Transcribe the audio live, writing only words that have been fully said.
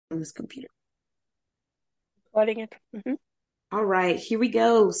on this computer. Recording it. Mhm. All right, here we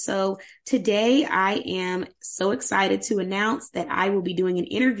go. So today I am so excited to announce that I will be doing an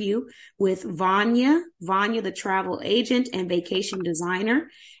interview with Vania, the travel agent and vacation designer.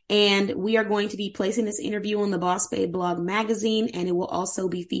 And we are going to be placing this interview on the Boss Babe blog magazine, and it will also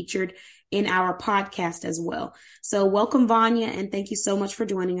be featured in our podcast as well. So welcome, Vania, and thank you so much for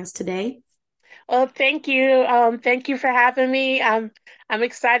joining us today. Well, thank you. Thank you for having me. I'm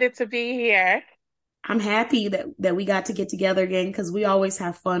excited to be here. I'm happy that we got to get together again because we always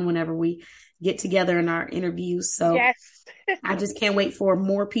have fun whenever we get together in our interviews. So Yes. I just can't wait for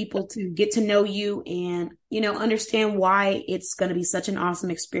more people to get to know you and, understand why it's going to be such an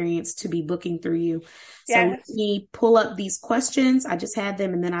awesome experience to be booking through you. So let Yes. me pull up these questions. I just had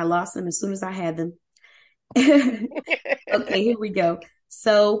them and then I lost them as soon as I had them. Okay, here we go.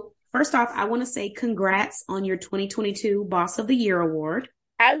 So first off, I want to say congrats on your 2022 Boss of the Year award.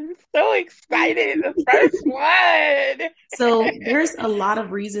 I'm so excited. The first one. So there's a lot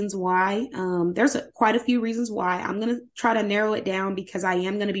of reasons why. Quite a few reasons why. I'm going to try to narrow it down because I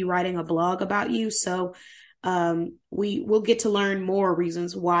am going to be writing a blog about you. So we will get to learn more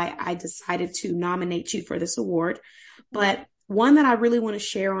reasons why I decided to nominate you for this award. But one that I really want to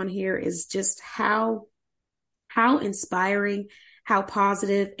share on here is just how inspiring, how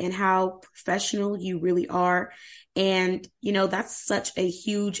positive, and how professional you really are. And, that's such a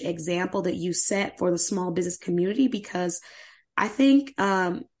huge example that you set for the small business community because I think,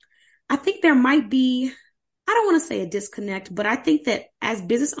 I think there might be, I don't want to say a disconnect, but I think that as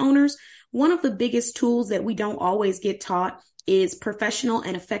business owners, one of the biggest tools that we don't always get taught is professional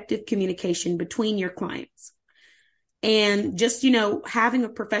and effective communication between your clients. And just, having a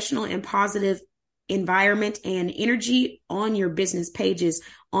professional and positive environment and energy on your business pages,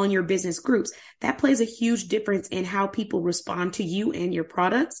 on your business groups, that plays a huge difference in how people respond to you and your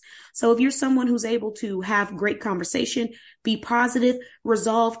products. So if you're someone who's able to have great conversation, be positive,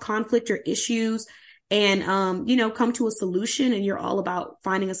 resolve conflict or issues, and, come to a solution, and you're all about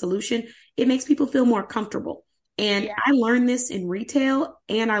finding a solution, it makes people feel more comfortable. And Yeah. I learned this in retail,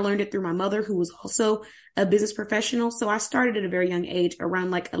 and I learned it through my mother, who was also a business professional. So I started at a very young age,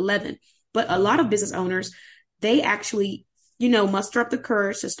 around like 11. But a lot of business owners, they actually, muster up the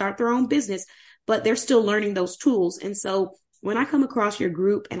courage to start their own business, but they're still learning those tools. And so when I come across your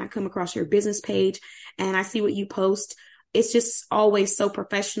group and I come across your business page and I see what you post, it's just always so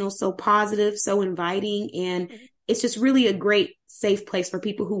professional, so positive, so inviting. And Mhm. it's just really a great safe place for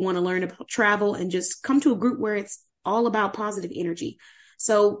people who want to learn about travel and just come to a group where it's all about positive energy.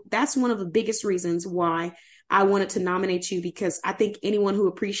 So that's one of the biggest reasons why I wanted to nominate you, because I think anyone who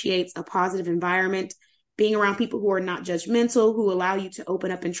appreciates a positive environment, being around people who are not judgmental, who allow you to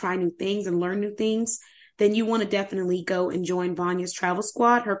open up and try new things and learn new things, then you want to definitely go and join Vanya's Travel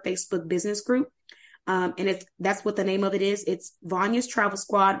Squad, her Facebook business group. And that's what the name of it is. It's Vanya's Travel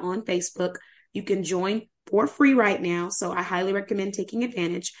Squad on Facebook. You can join for free right now. So I highly recommend taking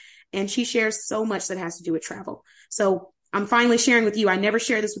advantage. And she shares so much that has to do with travel. So I'm finally sharing with you. I never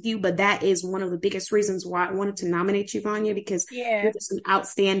share this with you, but that is one of the biggest reasons why I wanted to nominate you, Vanya, because you're Yeah. just an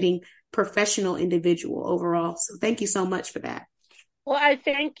outstanding professional individual overall. So thank you so much for that. Well, I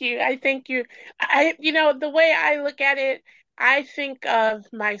thank you. I thank you. The way I look at it, I think of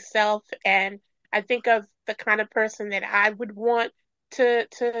myself and I think of the kind of person that I would want to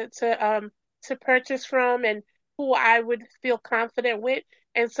purchase from and who I would feel confident with.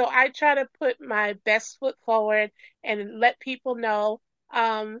 And so I try to put my best foot forward and let people know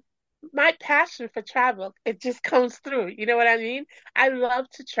um my passion for travel. It just comes through. You know what I mean? I love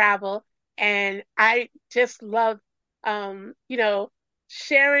to travel and I just love um, you know,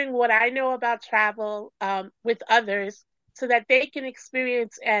 sharing what I know about travel with others so that they can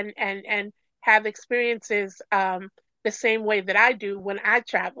experience and have experiences the same way that I do when I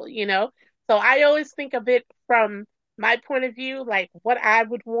travel. So I always think of it from my point of view, like what I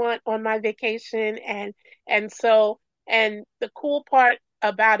would want on my vacation and the cool part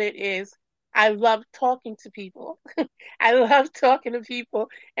about it is I love talking to people. I love talking to people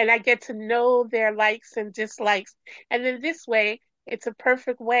and I get to know their likes and dislikes. And then this way, it's a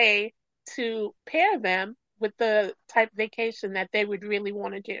perfect way to pair them with the type of vacation that they would really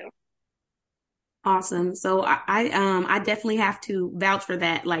want to do. Awesome. So I definitely have to vouch for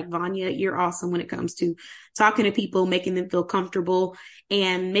that. Like Vanya, you're awesome when it comes to talking to people, making them feel comfortable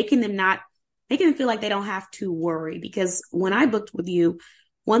and making them feel like they don't have to worry. Because when I booked with you,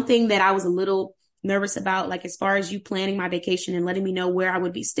 one thing that I was a little nervous about, like as far as you planning my vacation and letting me know where I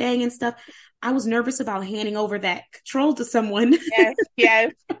would be staying and stuff, I was nervous about handing over that control to someone. Yes,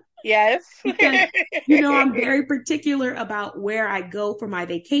 yes. Yes. because I'm very particular about where I go for my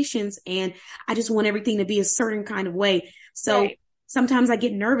vacations and I just want everything to be a certain kind of way. So Right. sometimes I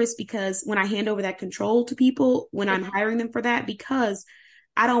get nervous because when I hand over that control to people, when I'm Mhm. hiring them for that, because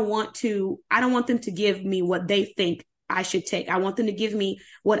I don't want them to give me what they think I should take. I want them to give me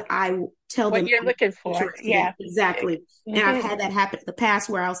what I tell What them you're I'm looking for. interested in. Yeah. Exactly. And I've Hmm. had that happen in the past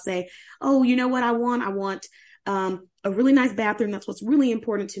where I'll say, oh, you know what I want? I want a really nice bathroom. That's what's really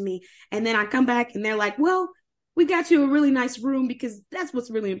important to me. And then I come back and they're like, well, we got you a really nice room because that's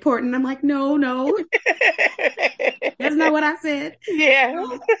what's really important. And I'm like, no, no, that's not what I said. Yeah.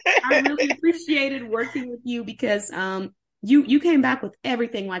 So I really appreciated working with you because you came back with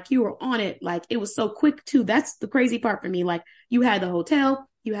everything, like you were on it, like it was so quick too. That's the crazy part for me. Like you had the hotel,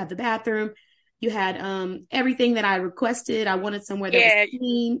 you had the bathroom, you had everything that I requested. I wanted somewhere that was Yeah.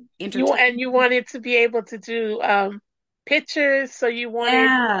 clean, You entertaining. wanted to be able to do pictures, so you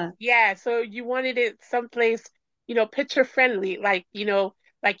wanted, Yeah. yeah, so you wanted it someplace, picture friendly, like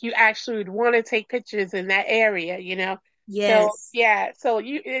you actually would want to take pictures in that area. So Yes. yeah, so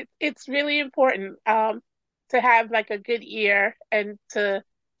it's really important to have like a good ear, and to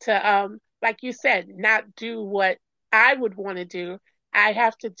like you said, not do what I would want to do. I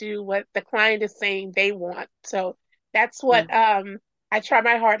have to do what the client is saying they want. So that's Yeah. what I try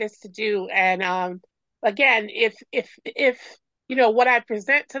my hardest to do. And again, if what I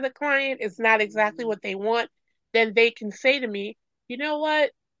present to the client is not exactly what they want, then they can say to me, you know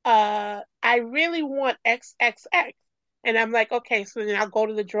what, I really want XXX. And I'm like, okay, so then I'll go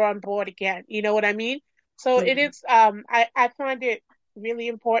to the drawing board again. You know what I mean? So Yeah. it is, I find it really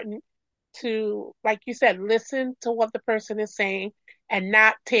important to, like you said, listen to what the person is saying and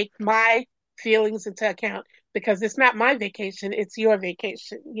not take my feelings into account, because it's not my vacation, it's your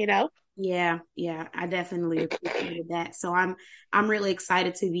vacation. Yeah, yeah, I definitely appreciated that. So I'm really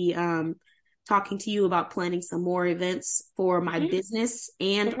excited to be talking to you about planning some more events for my Hmm. business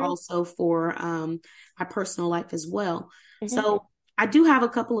and Hmm. also for my personal life as well. Hmm. So I do have a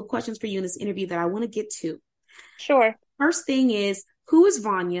couple of questions for you in this interview that I want to get to. Sure. First thing is, who is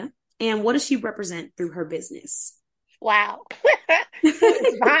Vanya and what does she represent through her business? Wow. We're Who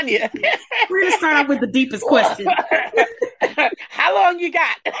is Vania? going to start off with the deepest question. How long you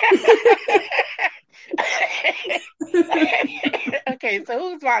got? Okay, so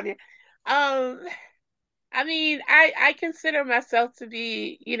who's Vanya? Um, I mean, I consider myself to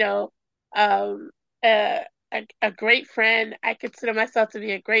be, um, a, a great friend. I consider myself to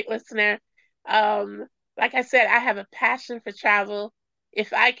be a great listener. Um, like I said, I have a passion for travel.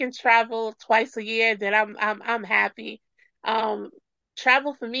 If I can travel twice a year, then I'm happy. Um,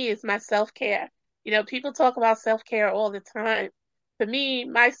 Travel for me is my self-care. People talk about self-care all the time. For me,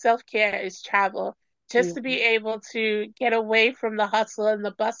 my self-care is travel, just Yeah, to be able to get away from the hustle and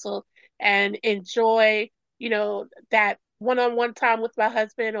the bustle and enjoy that one-on-one time with my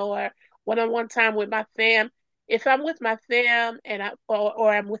husband, or one-on-one time with my fam. If I'm with my fam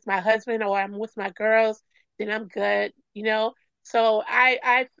or I'm with my husband or I'm with my girls, then I'm good. So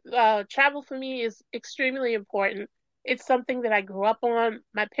travel for me is extremely important. It's something that I grew up on.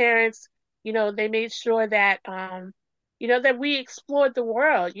 My parents, they made sure that we explored the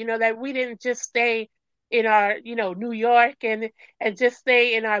world, that we didn't just stay in our, New York, and just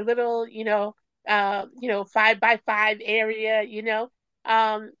stay in our little, 5x5 area.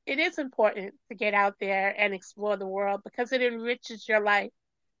 It is important to get out there and explore the world because it enriches your life.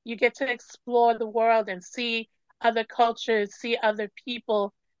 You get to explore the world and see other cultures, see other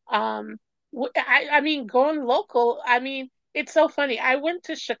people. Um, I mean, going local, I mean, it's so funny. I went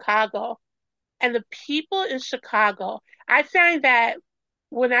to Chicago, and the people in Chicago, I find that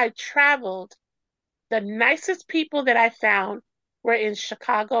when I traveled, the nicest people that I found were in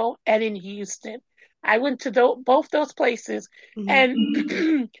Chicago and in Houston. I went to both those places, mhm.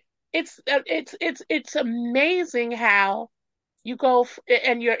 and it's amazing how you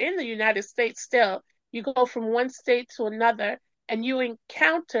and you're in the United States still. You go from one state to another, and you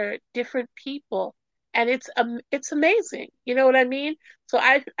encounter different people, and it's amazing. You know what I mean? So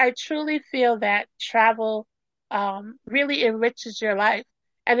I truly feel that travel really enriches your life,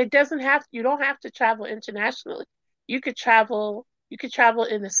 and you don't have to travel internationally. You could travel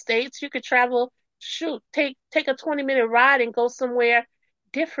in the States. You could travel, shoot, take a 20-minute ride and go somewhere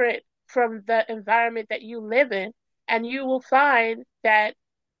different from the environment that you live in, and you will find that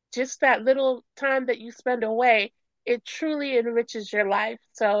just that little time that you spend away, it truly enriches your life.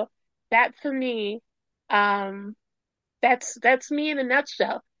 So that for me, um, that's me in a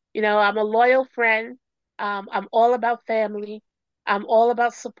nutshell. I'm a loyal friend. I'm all about family. I'm all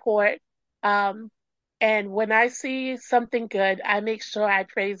about support. Um, And when I see something good, I make sure I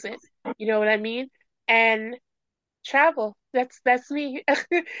praise it. You know what I mean? And travel, that's me.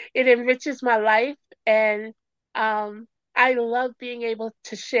 It enriches my life, and I love being able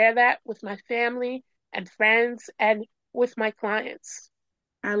to share that with my family and friends and with my clients.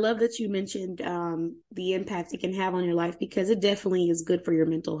 I love that you mentioned the impact it can have on your life because it definitely is good for your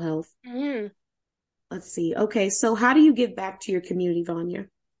mental health. Mhm. Let's see. Okay, so how do you give back to your community, Vanya?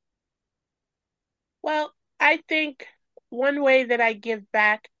 Well, I think one way that I give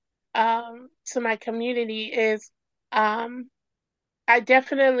back to my community is um, I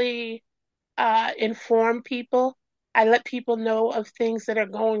definitely inform people. I let people know of things that are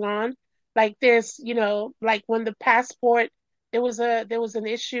going on. Like there's, like when the passport, there was an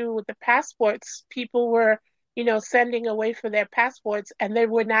issue with the passports. People were, sending away for their passports and they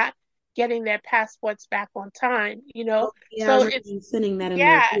were not getting their passports back on time, Oh, yeah, I So remember it's you sending that in the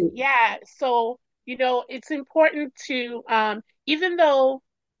yeah, group. yeah. So, it's important to, even though,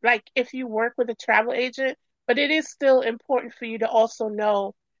 like, if you work with a travel agent, but it is still important for you to also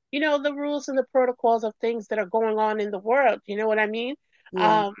know, the rules and the protocols of things that are going on in the world. You know what I mean?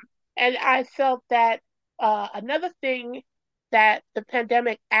 Yeah, Um, and I felt that another thing that the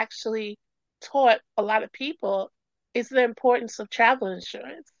pandemic actually taught a lot of people is the importance of travel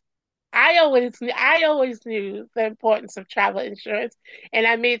insurance. I always knew the importance of travel insurance, and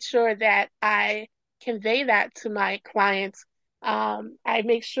I made sure that I convey that to my clients. I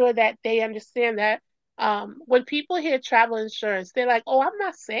make sure that they understand that when people hear travel insurance, they're like, "Oh, I'm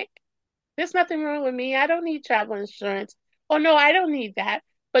not sick. There's nothing wrong with me. I don't need travel insurance. Oh no, I don't need that."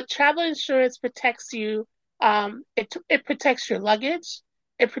 But travel insurance protects you. It protects your luggage.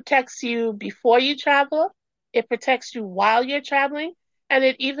 It protects you before you travel. It protects you while you're traveling, and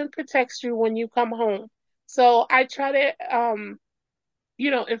it even protects you when you come home. So I try to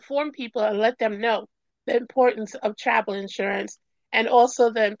inform people and let them know the importance of travel insurance and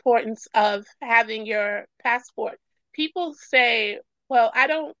also the importance of having your passport. People say, "Well, I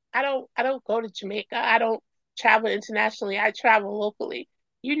don't go to Jamaica. I don't travel internationally. I travel locally."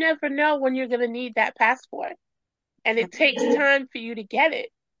 You never know when you're going to need that passport, and it takes time for you to get it.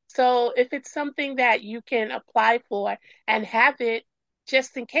 So if it's something that you can apply for and have it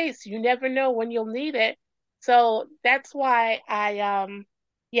just in case, you never know when you'll need it. So that's why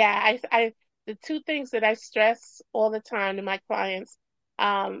yeah, the two things that I stress all the time to my clients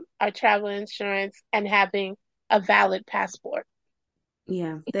are travel insurance and having a valid passport.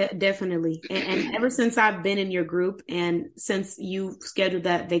 yeah, that definitely. And ever since I've been in your group and since you scheduled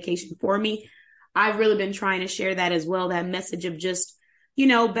that vacation for me, I've really been trying to share that as well, that message of just,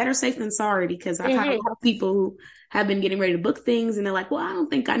 better safe than sorry, because I've had a Hmm. lot of people who have been getting ready to book things and they're like, well, I don't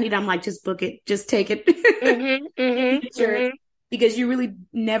think I need, I'm like, just book it, just take it. Hmm. Get Hmm. the insurance Hmm. because you really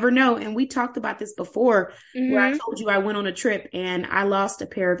never know. And we talked about this before where I Hmm. told you I went on a trip and I lost a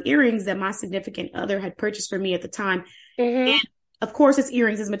pair of earrings that my significant other had purchased for me at the time. Hmm. And of course, it's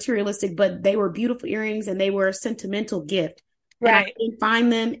earrings, it's materialistic, but they were beautiful earrings and they were a sentimental gift. And I Right, couldn't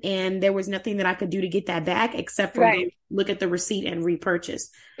find them, and there was nothing that I could do to get that back except for right. go look at the receipt and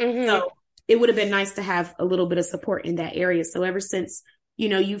repurchase. Hmm. So it would have been nice to have a little bit of support in that area. So ever since,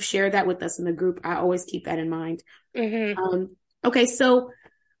 you've shared that with us in the group, I always keep that in mind. Hmm. Okay, so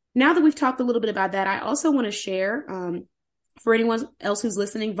now that we've talked a little bit about that, I also want to share for anyone else who's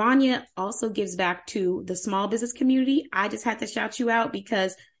listening, Vanya also gives back to the small business community. I just had to shout you out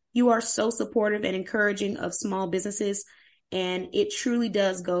because you are so supportive and encouraging of small businesses. And it truly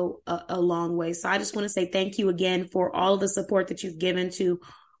does go a long way. So I just want to say thank you again for all of the support that you've given to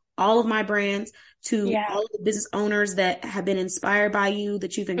all of my brands, to Yeah. all of the business owners that have been inspired by you,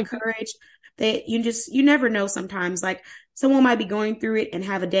 that you've encouraged. That you never know sometimes. Like someone might be going through it and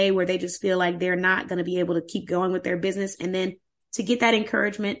have a day where they just feel like they're not going to be able to keep going with their business. And then to get that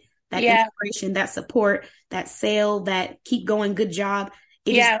encouragement, that Yeah. inspiration, that support, that sale, that keep going, good job,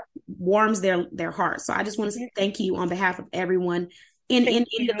 it just Yeah. warms their heart. So I just want to say Mhm. thank you on behalf of everyone in Thank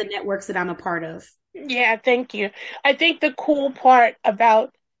any of you. the networks that I'm a part of. Yeah, thank you. I think the cool part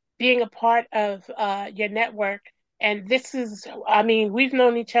about being a part of your network, and this is, I mean, we've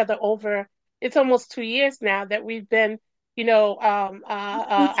known each other over, it's almost 2 years now that we've been, Me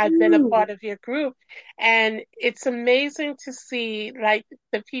I've been a too. part of your group, and it's amazing to see like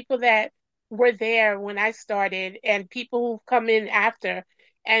the people that were there when I started and people who've come in after,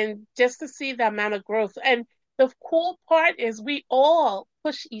 and just to see the amount of growth. And the cool part is we all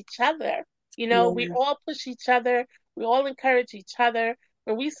push each other. We Yeah. all push each other. We all encourage each other.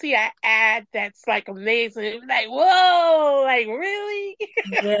 When we see an ad that's like amazing, we're like, whoa, like really?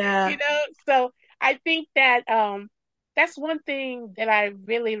 Yeah. So I think that that's one thing that I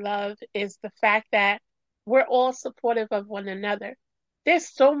really love is the fact that we're all supportive of one another.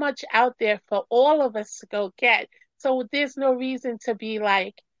 There's so much out there for all of us to go get. So there's no reason to be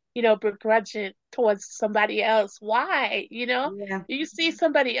like, begrudging towards somebody else. Why? Yeah. You see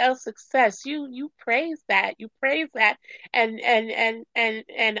somebody else success, you praise that. You praise that. And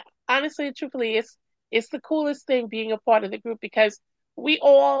honestly and truthfully, it's the coolest thing being a part of the group because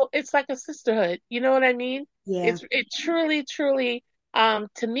it's like a sisterhood. You know what I mean? Yeah. It truly, truly,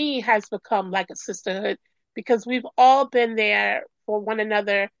 to me has become like a sisterhood because we've all been there for one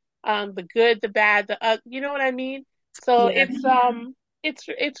another, the good, the bad, you know what I mean? So Yeah. it's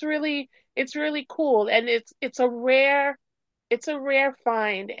really cool, and it's a rare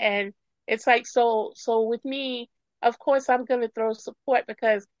find, and it's like so with me, of course I'm gonna throw support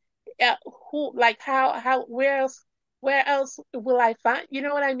because uh, who like how where else will I find, you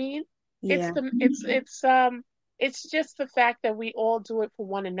know what I mean? Yeah. It's just the fact that we all do it for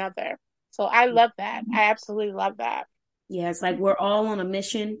one another. So I love that. I absolutely love that. Yeah, it's like we're all on a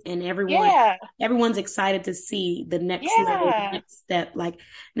mission and Yeah, everyone's excited to see the next level, the yeah, next step. Like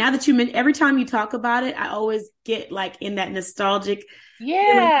now that every time you talk about it, I always get like in that nostalgic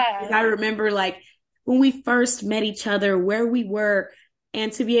feeling. yeah. I remember like when we first met each other, where we were,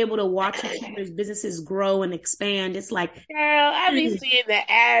 and to be able to watch each other's businesses grow and expand. It's like, Girl, I be seeing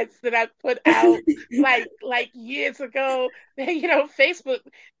the ads that I put out like years ago. Facebook,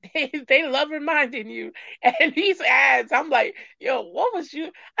 they love reminding you. And these ads, I'm like, yo, what was you?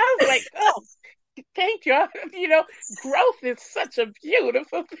 I was like, oh, thank you. Growth is such a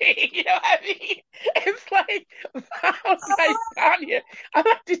beautiful thing. You know what I mean? It's like, I was like, Vanya, I'm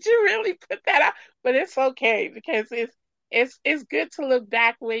like, did you really put that out? But it's okay because it's good to look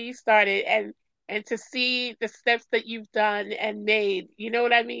back where you started and to see the steps that you've done and made. You know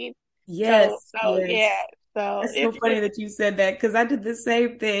what I mean? yes, So yes. yeah. So That's so funny that you said that because I did the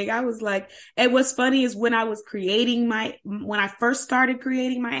same thing. I was like, and what's funny is when I first started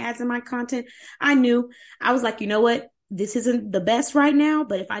creating my ads and my content, I knew I was like, you know what? This isn't the best right now,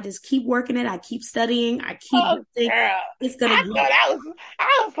 but if I just keep working it, I keep studying, I keep oh building, girl, it's gonna I grow. thought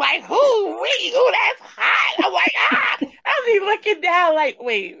I was like, who we? Ooh, that's hot. I'm like, I be looking down like,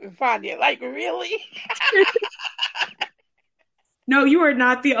 wait, Vanya, like really? No, you are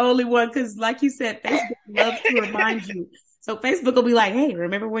not the only one because, like you said, Facebook loves to remind you. So Facebook will be like, "Hey,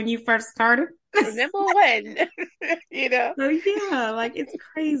 remember when you first started?" Remember when? You know? So yeah, like it's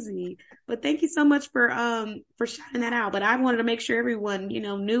crazy. But thank you so much for shouting that out. But I wanted to make sure everyone,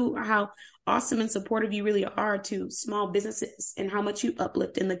 knew how awesome and supportive you really are to small businesses and how much you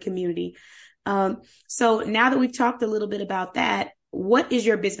uplift in the community. So now that we've talked a little bit about that, what is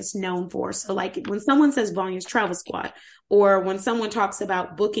your business known for? So like when someone says Vanya's Travel Squad, or when someone talks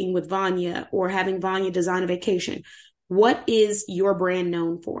about booking with Vanya or having Vanya design a vacation, what is your brand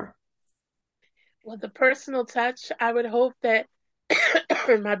known for? Well, the personal touch, I would hope that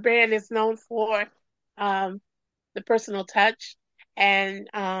my brand is known for um, the personal touch and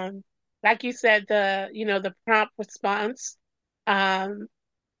like you said, the prompt response, um,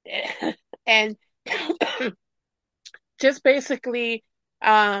 and just basically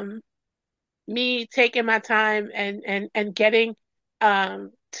um, me taking my time and getting to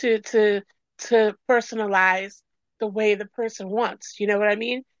personalize the way the person wants. You know what I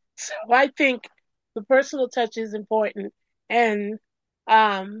mean? So I think the personal touch is important, and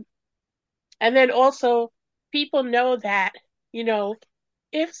um, and then also people know that you know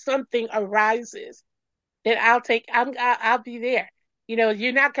if something arises, then I'll be there.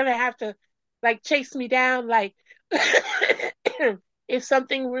 You're not gonna have to like chase me down like if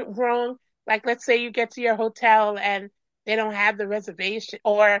something went wrong, like let's say you get to your hotel and they don't have the reservation,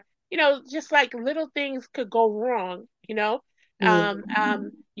 or just like little things could go wrong, Yeah.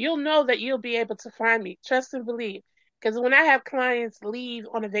 you'll know that you'll be able to find me. Trust and believe. Because when I have clients leave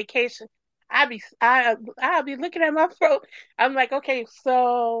on a vacation, I'll be looking at my phone. I'm like, okay,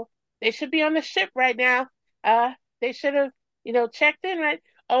 so they should be on the ship right now. They should have, checked in, right?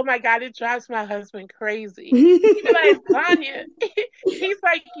 Oh my God, it drives my husband crazy. He'd be like, Vanya, he's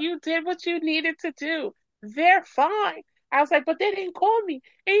like, you did what you needed to do. They're fine. I was like, but they didn't call me.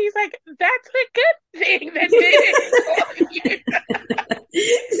 And he's like, that's a good thing that they didn't call you.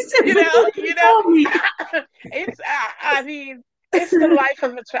 But they call me. It's, I mean, it's the life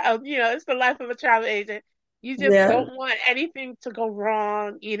of a travel, it's the life of a travel agent. You just Yeah. don't want anything to go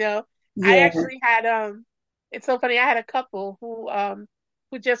wrong. I Yeah. actually had, it's so funny. I had a couple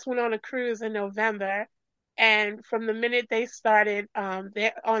who just went on a cruise in November. And from the minute they started,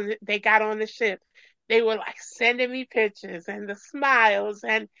 they got on the ship, they were like sending me pictures and the smiles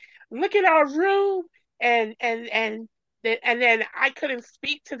and look at our room and and then I couldn't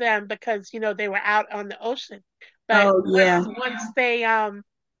speak to them because, they were out on the ocean. But Oh yeah. once they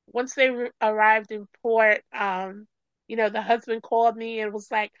arrived in port, the husband called me and was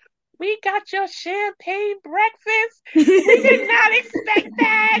like, "We got your champagne breakfast. We did not expect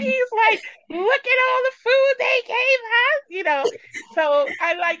that." He's like, "Look at all the food they gave us," So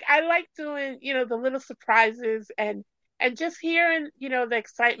I like doing, the little surprises and just hearing, the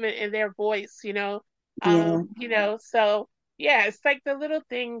excitement in their voice, Yeah. So yeah, it's like the little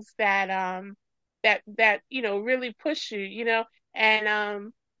things that really push you,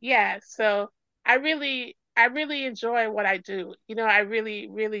 and yeah, so I really enjoy what I do. I really,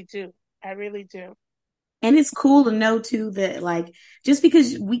 really do. I really do. And it's cool to know too that like just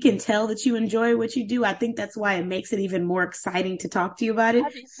because we can tell that you enjoy what you do, I think that's why it makes it even more exciting to talk to you about it.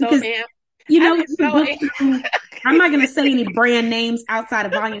 I'd be so Because amped. you I'd if be you so book amped. through, I'm not going to say any brand names outside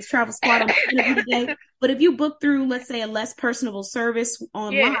of Vanya's Travel Squad on the interview today, but if you book through, let's say, a less personable service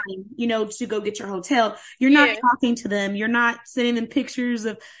online, Yeah, to go get your hotel, you're not yeah. talking to them. You're not sending them pictures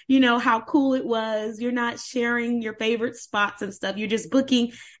of, how cool it was. You're not sharing your favorite spots and stuff. You're just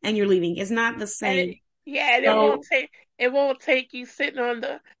booking and you're leaving. It's not the And same. and So, it won't take you sitting on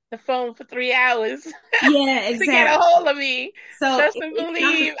the phone for 3 hours yeah, to get a exactly. hold of me. So Trust and it's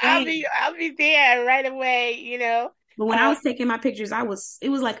not the believe, same. I'll be there right away. But when I Um, was taking my pictures, it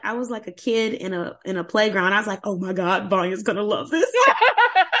was like I was like a kid in a playground. I was like, oh my God, Vanya's gonna love this.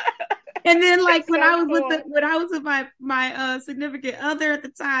 And then like it's so cool. when I was with my significant other at the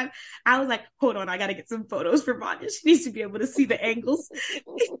time, I was like, hold on, I gotta get some photos for Vanya. She needs to be able to see the angles.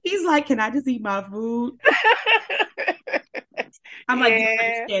 He's like, can I just eat my food? I'm like, you don't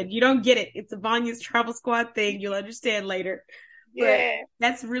Yeah, understand. You don't get it. It's a Vanya's Travel Squad thing. You'll understand later. But yeah,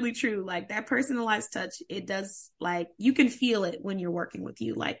 that's really true. Like that personalized touch, it does like you can feel it when you're working with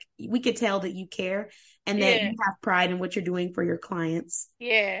you. Like we could tell that you care and that yeah. you have pride in what you're doing for your clients.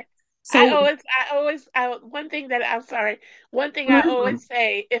 Yeah. So One thing that I'm sorry, one thing no, I you're always fine.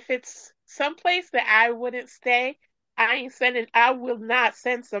 say, if it's someplace that I wouldn't stay, I will not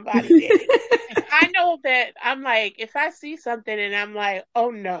send somebody there. If I know that I'm like, if I see something and I'm like,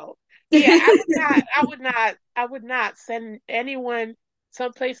 oh no, yeah, I would not send anyone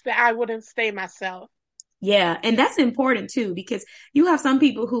someplace that I wouldn't stay myself. Yeah, and that's important too because you have some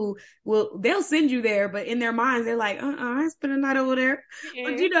people who they'll send you there, but in their minds they're like, I spent a night over there.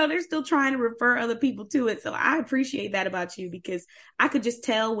 But Mm-mm, they're still trying to refer other people to it. So I appreciate that about you because I could just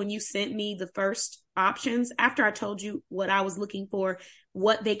tell when you sent me the first options after I told you what I was looking for,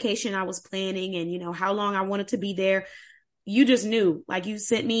 what vacation I was planning, and how long I wanted to be there. You just knew, like you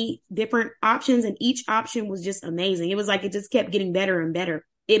sent me different options, and each option was just amazing. It was like it just kept getting better and better.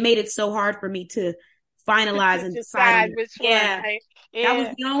 It made it so hard for me to finalize to and decide on decide it. which one, Yeah, right?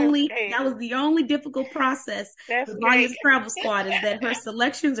 Yeah, that's great. that was the only difficult process That's with great. Vanya's Travel Squad is that her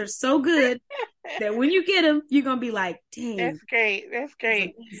selections are so good that when you get them, you're gonna be like, dang, That's great. That's it's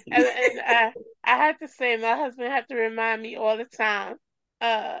great. amazing. And I have to say, my husband have to remind me all the time.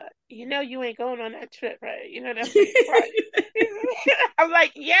 You ain't going on that trip, right? That's a surprise. I'm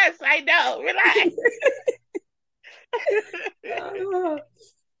like, yes, I know. Relax. Oh,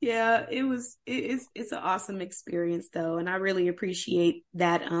 yeah, it's an awesome experience though, and I really appreciate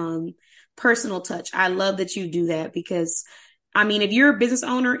that personal touch. I love that you do that because I mean, if you're a business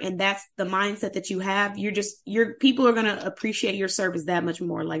owner and that's the mindset that you have, your people are gonna appreciate your service that much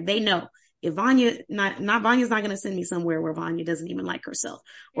more. Like they know if Vanya's not gonna send me somewhere where Vanya doesn't even like herself,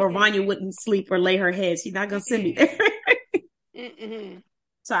 or Mm-mm, Vanya wouldn't sleep or lay her head. She's not gonna send me mm-mm, there. mm-mm.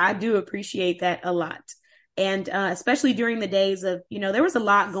 So I do appreciate that a lot. And especially during the days of, there was a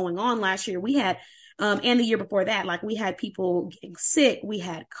lot going on last year. We had, and the year before that, like we had people getting sick, we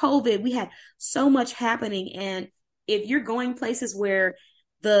had COVID, we had so much happening. And if you're going places where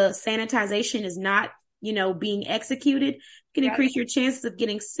the sanitization is not, being executed, it can Right. increase your chances of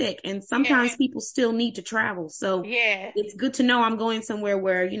getting sick. And Yeah. sometimes people still need to travel. So Yeah. it's good to know I'm going somewhere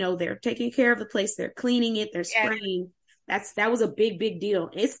where, they're taking care of the place, they're cleaning it, they're Yes. spraying. That was a big, big deal.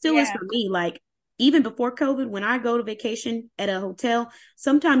 It still is Yeah. for me. Like even before COVID, when I go to vacation at a hotel,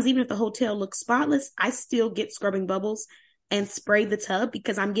 sometimes even if the hotel looks spotless, I still get scrubbing bubbles and spray the tub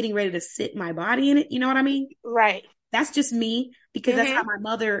because I'm getting ready to sit my body in it. You know what I mean? Right. That's just me because that's Mm-hmm. how my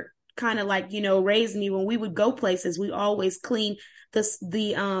mother kind of like, raised me. When we would go places, we always clean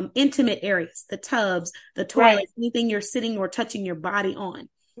the intimate areas, the tubs, the Right. toilets, anything you're sitting or touching your body on.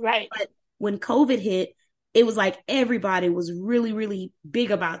 Right. But when COVID hit, it was like everybody was really, really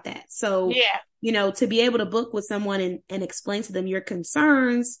big about that. So, Yeah. to be able to book with someone and explain to them your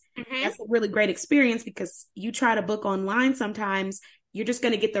concerns, Mm-hmm. that's a really great experience because you try to book online sometimes, you're just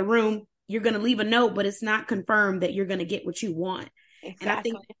going to get the room. you're going to leave a note, but it's not confirmed that you're going to get what you want. And I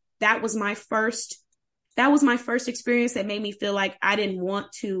think Exactly. that was my first that was my first experience that made me feel like I didn't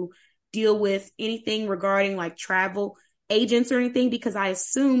want to deal with anything regarding like travel agents or anything, because I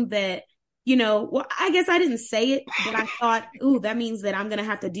assumed that, well, I guess I didn't say it, but I thought, ooh, that means that I'm going to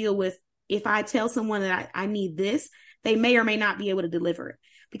have to deal with, if I tell someone that I need this, they may or may not be able to deliver it.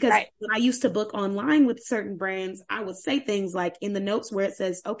 Because Right. when I used to book online with certain brands, I would say things like in the notes where it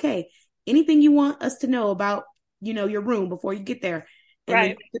says, okay, anything you want us to know about, your room before you get there. And then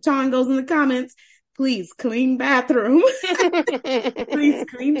Right. the time goes in the comments, please clean bathroom, please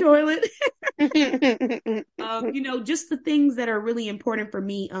clean toilet. Just the things that are really important for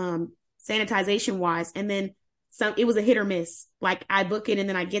me, sanitization wise. And then it was a hit or miss. Like I book it and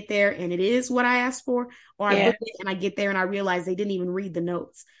then I get there and it is what I asked for, or I Yeah. book it and I get there and I realize they didn't even read the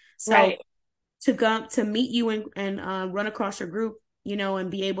notes. So Right. to go to meet you and run across your group,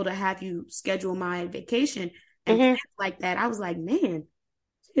 and be able to have you schedule my vacation and Hmm. plans like that, I was like, man,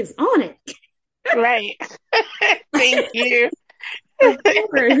 she is on it. Right. Thank you. Of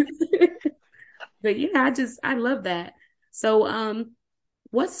course. But yeah, I love that. So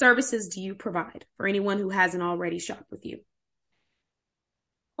what services do you provide for anyone who hasn't already shopped with you?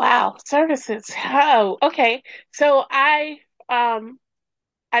 Wow, services. Oh, okay. So um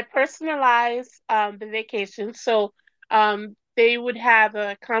I personalize the vacation. So they would have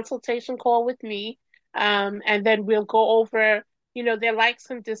a consultation call with me, and then we'll go over, their likes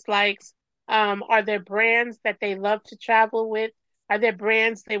and dislikes. Are there brands that they love to travel with? Are there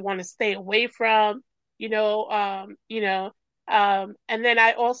brands they want to stay away from? You know, um, you know, and then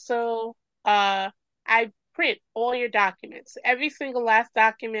I print all your documents, every single last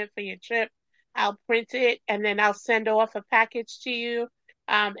document for your trip. I'll print it and then I'll send off a package to you,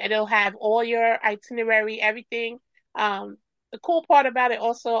 and it'll have all your itinerary, everything. The cool part about it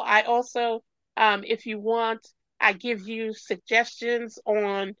also, if you want, I give you suggestions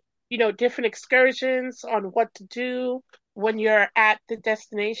on, different excursions on what to do when you're at the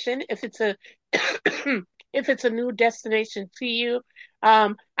destination. If it's a if it's a new destination to you,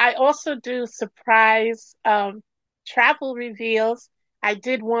 I also do surprise travel reveals. I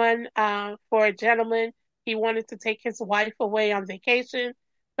did one for a gentleman. He wanted to take his wife away on vacation,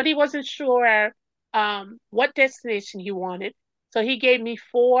 but he wasn't sure what destination he wanted. So he gave me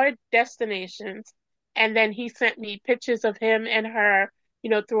four destinations, and then he sent me pictures of him and her,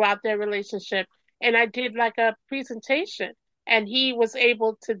 throughout their relationship. And I did like a presentation, and he was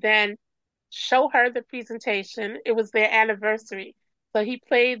able to then show her the presentation. It was their anniversary. So he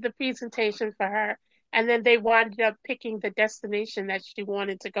played the presentation for her, and then they wound up picking the destination that she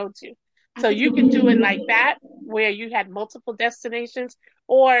wanted to go to. I So think you can do it like that, where you had multiple destinations,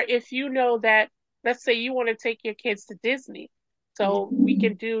 or if you know that, let's say you want to take your kids to Disney, so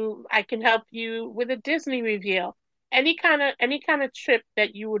I can help you with a Disney reveal. Any kind of trip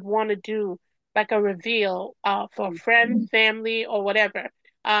that you would want to do, like a reveal for a friend, family, or whatever.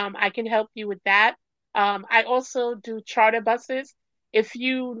 I can help you with that. I also do charter buses. If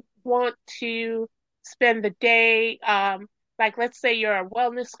you want to spend the day, like let's say you're a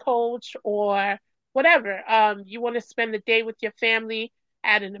wellness coach or whatever, you want to spend the day with your family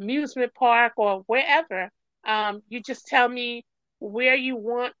at an amusement park or wherever, you just tell me where you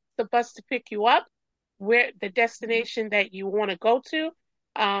want the bus to pick you up, where the destination that you want to go to.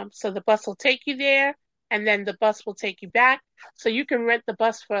 So the bus will take you there, and then the bus will take you back. So you can rent the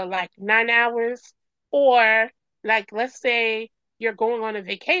bus for like 9 hours, or like let's say you're going on a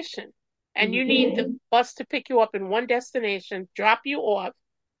vacation and you need the bus to pick you up in one destination, drop you off,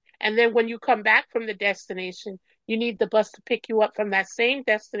 and then when you come back from the destination, you need the bus to pick you up from that same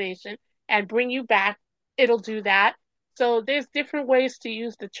destination and bring you back. It'll do that. So there's different ways to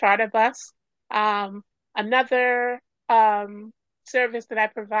use the charter bus. Another service that I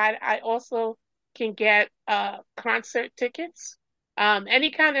provide, I also can get concert tickets,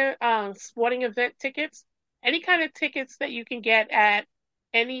 any kind of sporting event tickets, any kind of tickets that you can get at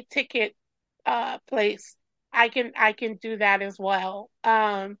any ticket place. I can do that as well.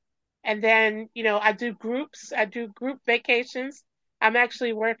 And then, I do groups. I do group vacations. I'm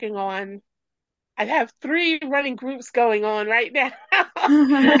actually working on, I have three running groups going on right now.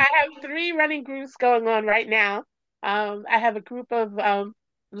 I have three running groups going on right now. I have a group of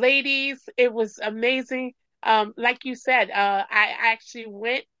ladies. It was amazing. Like you said, I actually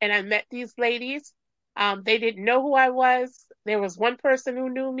went and I met these ladies. They didn't know who I was. There was one person who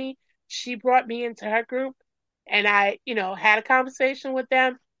knew me. She brought me into her group, and I, had a conversation with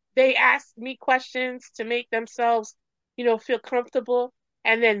them. They asked me questions to make themselves, feel comfortable.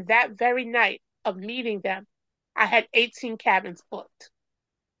 And then that very night of meeting them, I had 18 cabins booked.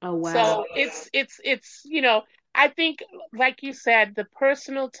 Oh, wow. So it's I think like you said, the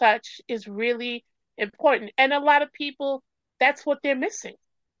personal touch is really important. And a lot of people, that's what they're missing.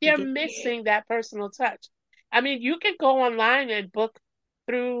 They're Yeah. missing that personal touch. I mean, you can go online and book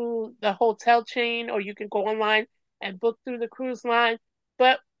through the hotel chain, or you can go online and book through the cruise line.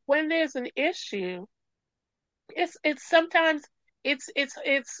 But when there's an issue, it's sometimes it's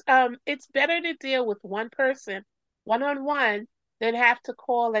better to deal with one person one on one than have to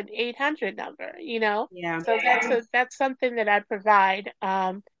call an 800 number, you know? Yeah. So that's something that I provide.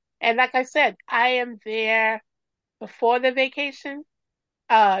 And like I said, I am there before the vacation,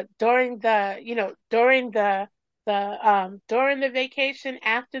 during the vacation,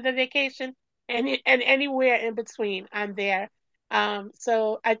 after the vacation, and anywhere in between, I'm there.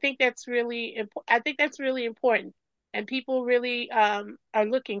 So I think that's really important, and people really are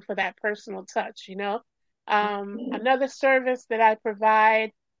looking for that personal touch, you know. Another service that I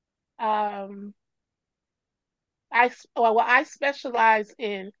provide, um, I specialize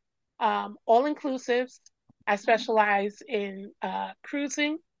in all inclusives. I specialize in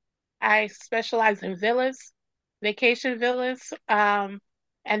cruising. I specialize in villas, vacation villas. And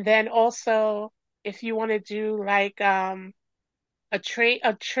then also if you want to do like a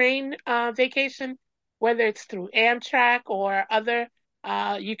train vacation, whether it's through Amtrak or other,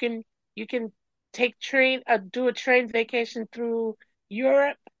 you can take train do a train vacation through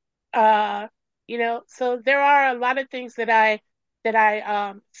Europe. Uh, so there are a lot of things that I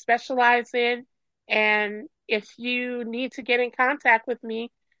specialize in, and if you need to get in contact with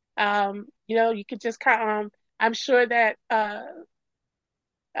me, you could just I'm sure that uh,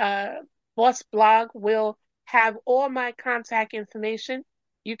 Boss Blog will have all my contact information.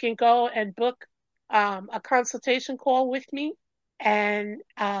 You can go and book a consultation call with me, and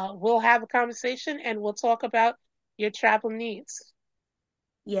we'll have a conversation and we'll talk about your travel needs.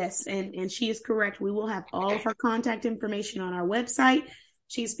 Yes, and she is correct. We will have all of her contact information on our website.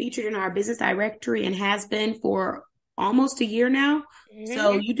 She's featured in our business directory and has been for almost a year now. Hmm.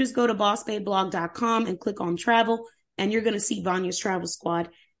 So you just go to bossbayblog.com and click on travel, and you're going to see Vanya's Travel Squad.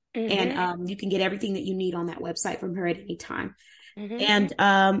 And Hmm. you can get everything that you need on that website from her at any time. Hmm.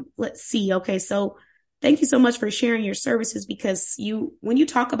 And let's see. Okay, so thank you so much for sharing your services because when you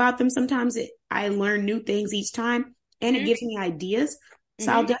talk about them, sometimes I learn new things each time, and it Hmm. gives me ideas.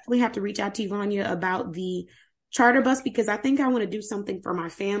 So I'll Hmm. definitely have to reach out to Vanya about the charter bus because I think I want to do something for my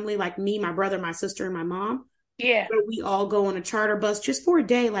family, like me, my brother, my sister, and my mom, Yeah. where we all go on a charter bus just for a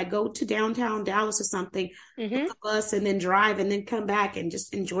day, like go to downtown Dallas or something, book Hmm. a bus, and then drive, and then come back and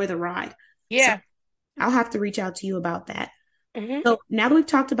just enjoy the ride. So Yeah. I'll have to reach out to you about that. Hmm. So now that we've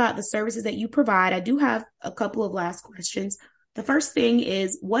talked about the services that you provide, I do have a couple of last questions. The first thing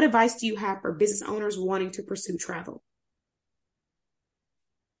is, what advice do you have for business owners wanting to pursue travel?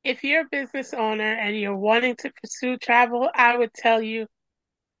 If you're a business owner and you're wanting to pursue travel, I would tell you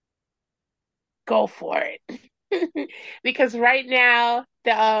go for it. Because right now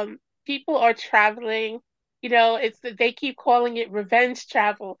the people are traveling, it's they keep calling it revenge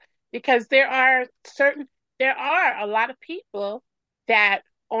travel because there are a lot of people that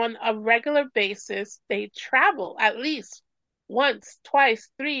on a regular basis they travel at least once, twice,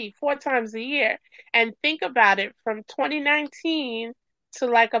 three, four times a year. And think about it, from 2019 to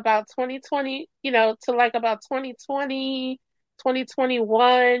like about 2020, to like about 2020,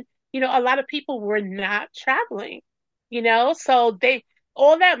 2021, a lot of people were not traveling, so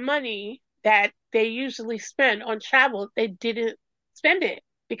all that money that they usually spend on travel, they didn't spend it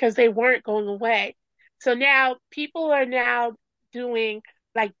because they weren't going away. So now people are now doing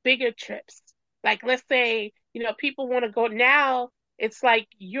like bigger trips. Like, let's say, people want to go now. It's like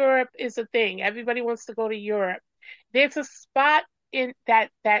Europe is a thing. Everybody wants to go to Europe. There's a spot in that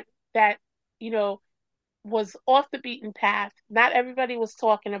you know was off the beaten path. Not everybody was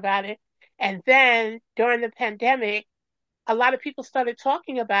talking about it. And then during the pandemic, a lot of people started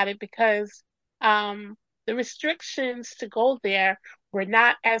talking about it because the restrictions to go there were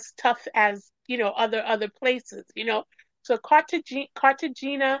not as tough as, other places, So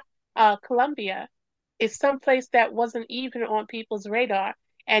Cartagena, Colombia is someplace that wasn't even on people's radar.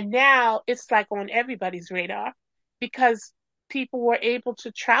 And now it's like on everybody's radar because people were able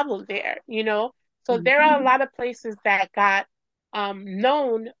to travel there, So there are a lot of places that got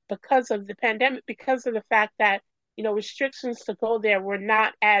known because of the pandemic, because of the fact that, restrictions to go there were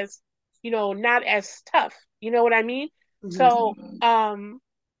not as tough. You know what I mean? Mm-hmm. So,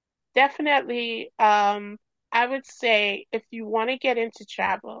 definitely, I would say if you want to get into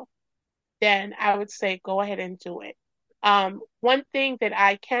travel, then I would say go ahead and do it. One thing that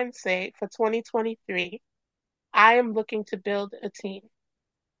I can say for 2023, I am looking to build a team.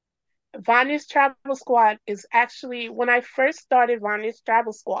 Vania's Travel Squad is actually, when I first started Vania's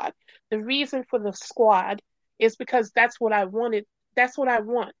Travel Squad, the reason for the squad is because that's what I wanted. That's what I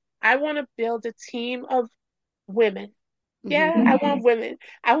want. I want to build a team of women. Mhm. Yeah, I want women.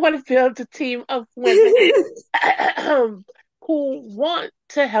 I want to build a team of women who want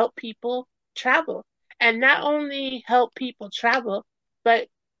to help people travel. And not only help people travel, but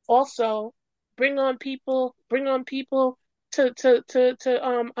also bring on people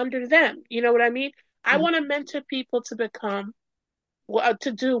to under them. You know what I mean? I Mhm. want to mentor people to become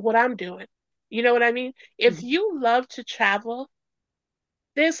to do what I'm doing. You know what I mean? If Mhm. you love to travel,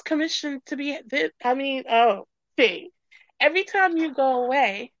 there's commission to be I mean, oh, see. Every time you go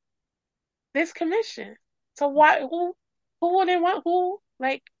away, there's commission. So why who wouldn't want who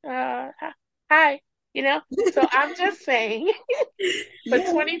like hi, you know? So I'm just saying for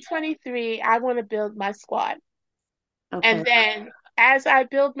Yeah. 2023, I want to build my squad. Okay. And then as I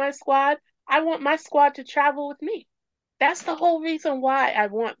build my squad, I want my squad to travel with me. That's the whole reason why I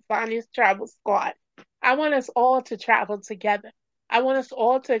want Vania's travel squad. I want us all to travel together. I want us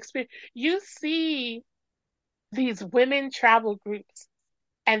all to experience. You see these women travel groups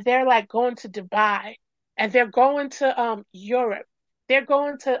and they're like going to Dubai and they're going to Europe. They're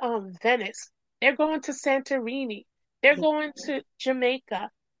going to Venice. They're going to Santorini. They're Yeah. going to Jamaica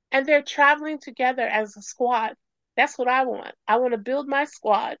and they're traveling together as a squad. That's what I want. I want to build my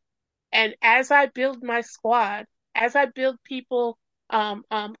squad, and as I build my squad, as I build people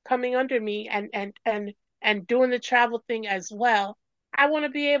coming under me and doing the travel thing as well, I want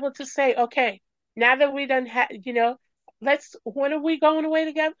to be able to say, okay, now that we done when are we going away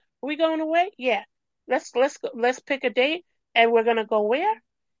together? Are we going away? Yeah. Let's pick a date and we're gonna go where?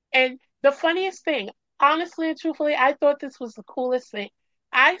 And the funniest thing, honestly and truthfully, I thought this was the coolest thing.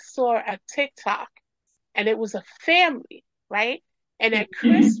 I saw a TikTok and it was a family, right? And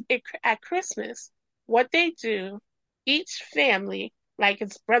at Christmas, what they do, each family, like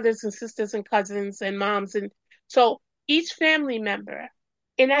it's brothers and sisters and cousins and moms, and so each family member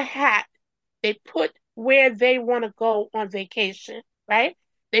in a hat, they put where they want to go on vacation, right?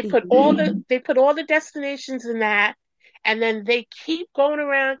 Mhm. They put all the destinations in that, and then they keep going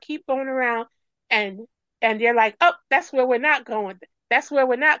around, and they're like, oh, that's where we're not going. That's where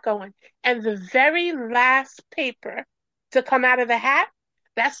we're not going. And the very last paper to come out of the hat,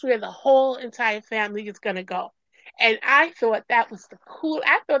 that's where the whole entire family is gonna go. And I thought that was the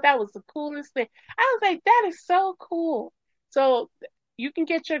coolest thing. I was like, that is so cool. So you can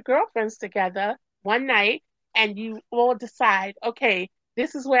get your girlfriends together one night and you all decide, okay,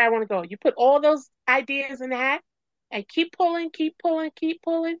 this is where I want to go. You put all those ideas in the hat and keep pulling, keep pulling, keep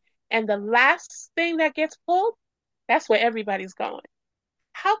pulling. And the last thing that gets pulled, that's where everybody's going.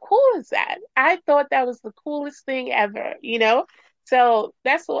 How cool is that? I thought that was the coolest thing ever, you know? So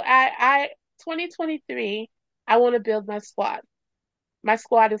that's what 2023, I want to build my squad. My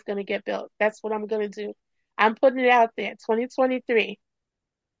squad is going to get built. That's what I'm going to do. I'm putting it out there. 2023,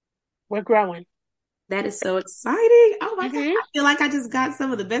 we're growing. That is so exciting. Oh my God. Mhm. I feel like I just got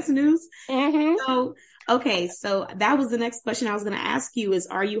some of the best news. Mhm. So, okay. So that was the next question I was going to ask you is,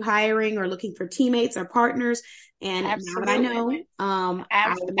 are you hiring or looking for teammates or partners? And now that I Absolutely. know, I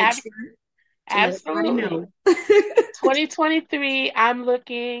Abs will make abs sure to let everybody absolutely. know. 2023, I'm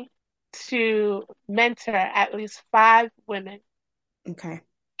looking to mentor at least 5 women Okay.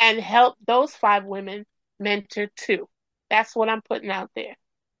 and help those 5 women mentor 2. That's what I'm putting out there.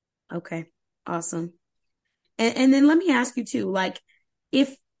 Okay. Awesome. And then let me ask you too, like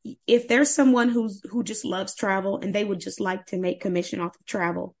if if there's someone who just loves travel and they would just like to make commission off of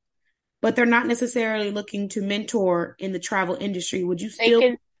travel, but they're not necessarily looking to mentor in the travel industry, would you They still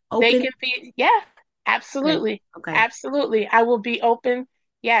can they open? can be, yeah, Okay. absolutely. Okay. Absolutely. I will be open.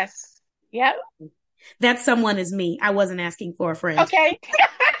 Yes. Yep. That someone is me. I wasn't asking for a friend. Okay.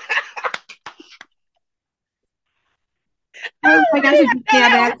 I was like, I should just say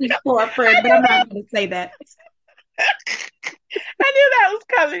I'm I asking for a friend, but I'm not going to say that. knew that was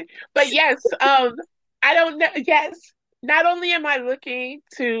coming. But yes, I don't know. Yes, not only am I looking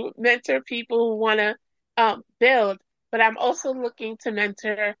to mentor people who want to build, but I'm also looking to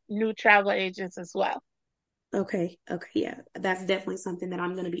mentor new travel agents as well. Okay. Okay. Yeah. That's definitely something that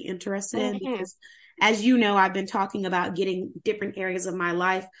I'm going to be interested in Hmm. because, as you know, I've been talking about getting different areas of my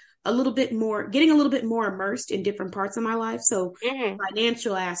life a little bit more, getting a little bit more immersed in different parts of my life. So, Hmm.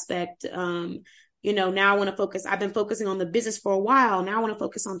 financial aspect, now I want to focus. I've been focusing on the business for a while. Now I want to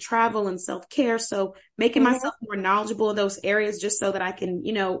focus on travel and self care. So, making Hmm. myself more knowledgeable in those areas just so that I can,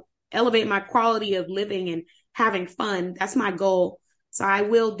 elevate my quality of living and having fun. That's my goal. So, I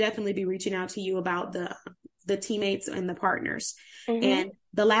will definitely be reaching out to you about the teammates and the partners. Mm-hmm. And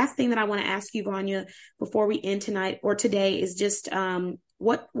the last thing that I want to ask you, Vanya, before we end tonight or today is just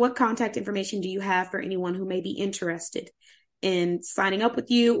what contact information do you have for anyone who may be interested in signing up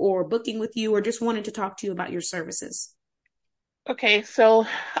with you or booking with you or just wanting to talk to you about your services? Okay, so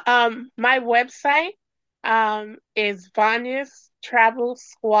my website is Vania's Travel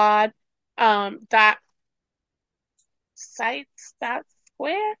Squad dot sites dot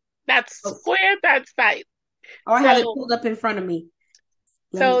square. That's Oh, square dot site. oh, I have it So pulled up in front of me.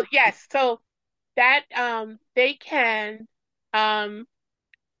 Let me. so yes, so that they can um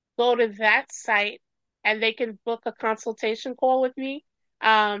go to that site and they can book a consultation call with me.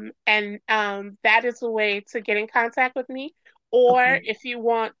 And that is a way to get in contact with me. Or Okay. if you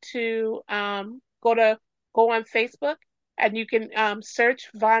want to go on Facebook and you can search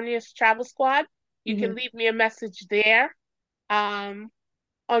Vania's Travel Squad, you can Hmm. leave me a message there. Um,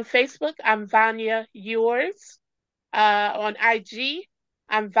 on Facebook, I'm Vania Ewers. On IG,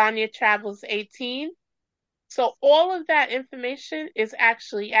 I'm Vania Travels 18. So all of that information is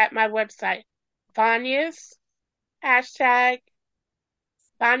actually at my website, Vanya's hashtag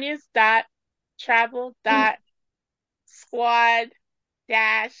Vanya's dot travel dot squad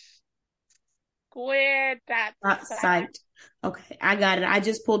dash square dot site. Site. Okay, I got it. I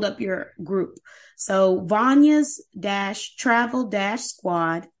just pulled up your group. So Vanya's dash travel dash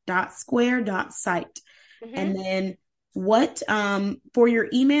squad dot square dot site. Hmm. And then what for your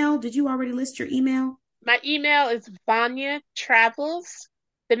email, did you already list your email? My email is Vanya Travels,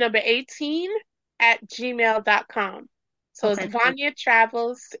 the number 18 at gmail.com. So it's Okay, perfect. Vanya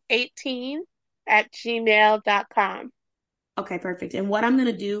Travels 18 at gmail.com. Okay, perfect. And what I'm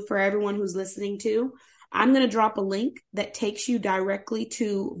going to do for everyone who's listening to, I'm going to drop a link that takes you directly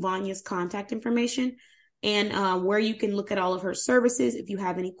to Vanya's contact information and where you can look at all of her services if you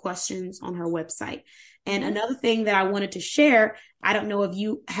have any questions on her website. And Hmm. another thing that I wanted to share, I don't know if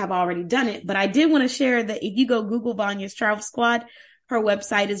you have already done it, but I did want to share that if you go Google Vanya's Travel Squad, her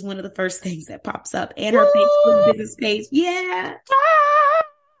website is one of the first things that pops up and her Facebook Woo! business page. Yeah. Ah!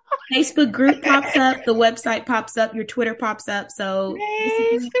 Facebook group pops up, the website pops up, your Twitter pops up. So Praise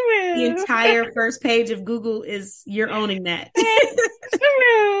basically, the the roof. entire first page of Google is you're owning that. Praise the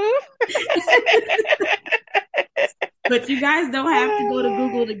roof. But you guys don't have to go to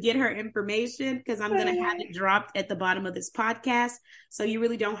Google to get her information because I'm going to have Ah. it dropped at the bottom of this podcast. So you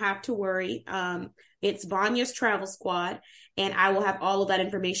really don't have to worry. It's Vanya's Travel Squad, and I will have all of that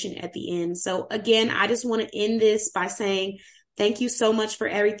information at the end. So again, I just want to end this by saying thank you so much for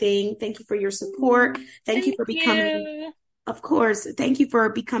everything. Thank you for your support. Thank you Thank for becoming you. Of course. Thank you for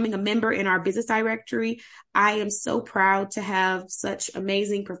becoming a member in our business directory. I am so proud to have such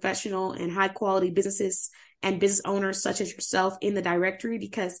amazing professional and high quality businesses and business owners such as yourself in the directory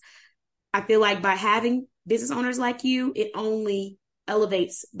because I feel like by having business owners like you, it only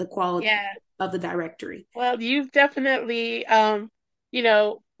elevates the quality Yeah. of the directory. Well, you've definitely,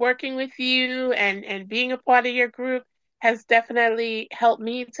 working with you and being a part of your group has definitely helped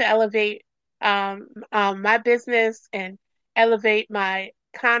me to elevate my business and elevate my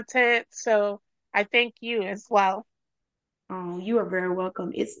content. So I thank you as well. Oh, you are very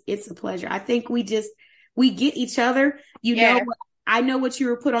welcome. It's a pleasure. I think we get each other. You know Yeah, what I know what you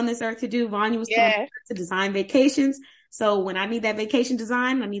were put on this earth to do. Vanya was put on yeah, this earth to design vacations. So when I need that vacation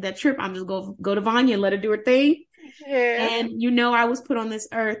design, I need that trip, I'm just go to Vanya and let her do her thing. yeah, And I was put on this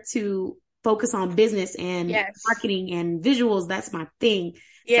earth to focus on business and yes, marketing and visuals. That's my thing.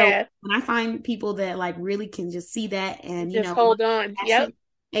 So yeah. when I find people that like really can just see that and Just hold on. Yep, passion,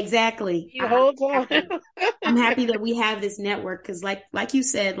 exactly. you hold on. I'm happy that we have this network because like you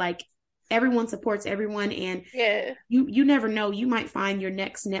said, like everyone supports everyone and Yeah. you never know, you might find your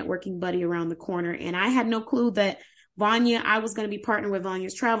next networking buddy around the corner. And I had no clue that I was going to be partnered with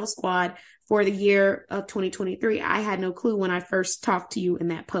Vanya's Travel Squad for the year of 2023. I had no clue when I first talked to you in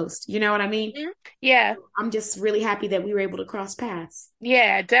that post. You know what I mean? Mhm. Yeah. I'm just really happy that we were able to cross paths.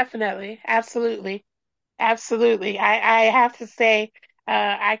 Yeah, definitely. Absolutely. Absolutely. I have to say,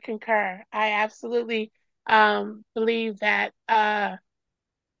 I concur. I absolutely believe that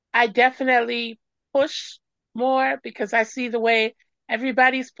I definitely push more because I see the way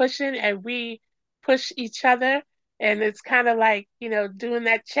everybody's pushing and we push each other. And it's kind of like, doing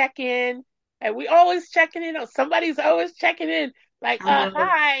that check-in. And we always checking in, or somebody's always checking in, like, I know.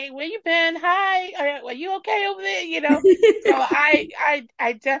 hi, where you been? Hi, are you okay over there? So I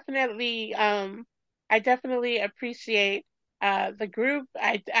definitely appreciate the group.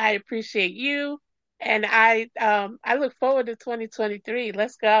 I appreciate you And I look forward to 2023.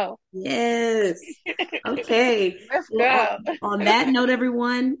 Let's go. Yes. Okay. Let's Well, go. on that note,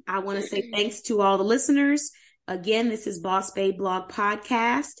 everyone, I want to say thanks to all the listeners. Again, this is Boss Babe Blog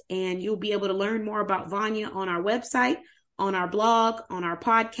Podcast, and you'll be able to learn more about Vanya on our website, on our blog, on our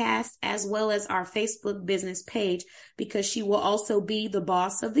podcast, as well as our Facebook business page, because she will also be the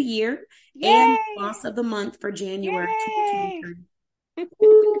boss of the year and Yay! boss of the month for January Yay! 2023.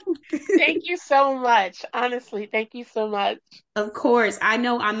 Woo! Thank you so much. Honestly, thank you so much. Of course, I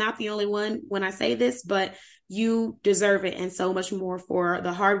know I'm not the only one when I say this, but you deserve it and so much more for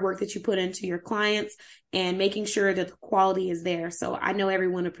the hard work that you put into your clients and making sure that the quality is there. So I know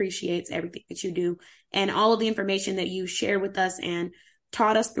everyone appreciates everything that you do and all of the information that you shared with us and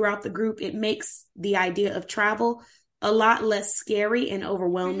taught us throughout the group. It makes the idea of travel a lot less scary and Mhm,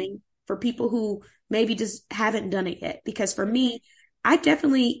 overwhelming for people who maybe just haven't done it yet. Because for mhm, me, I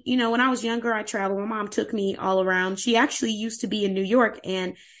definitely, when I was younger, I traveled. My mom took me all around. She actually used to be in New York,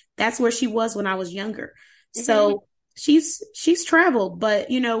 and that's where she was when I was younger. mhm. So she's traveled, but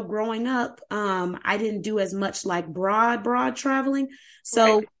growing up, I didn't do as much like broad traveling. Right,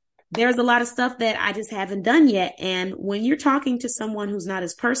 So there's a lot of stuff that I just haven't done yet. And when you're talking to someone who's not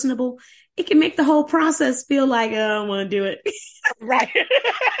as personable, it can make the whole process feel like, oh, I don't want to do it. right.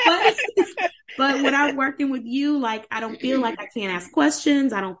 But but when I'm working with you, like I don't feel like I can't ask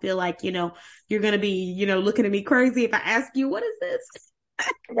questions. I don't feel like, you're gonna be, looking at me crazy if I ask you, what is this?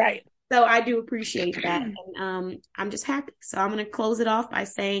 Right. So I do appreciate that. And I'm just happy. So I'm gonna close it off by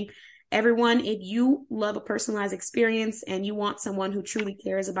saying, everyone, if you love a personalized experience and you want someone who truly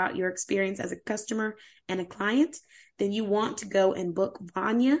cares about your experience as a customer and a client, then you want to go and book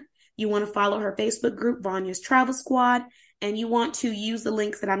Vanya. You want to follow her Facebook group, Vanya's Travel Squad, and you want to use the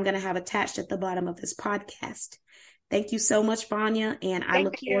links that I'm going to have attached at the bottom of this podcast. Thank you so much, Vanya, and I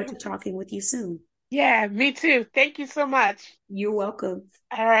look Thank forward you. to talking with you soon. Yeah, me too. Thank you so much. You're welcome.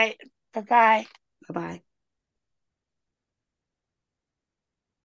 All right. Bye-bye. Bye bye.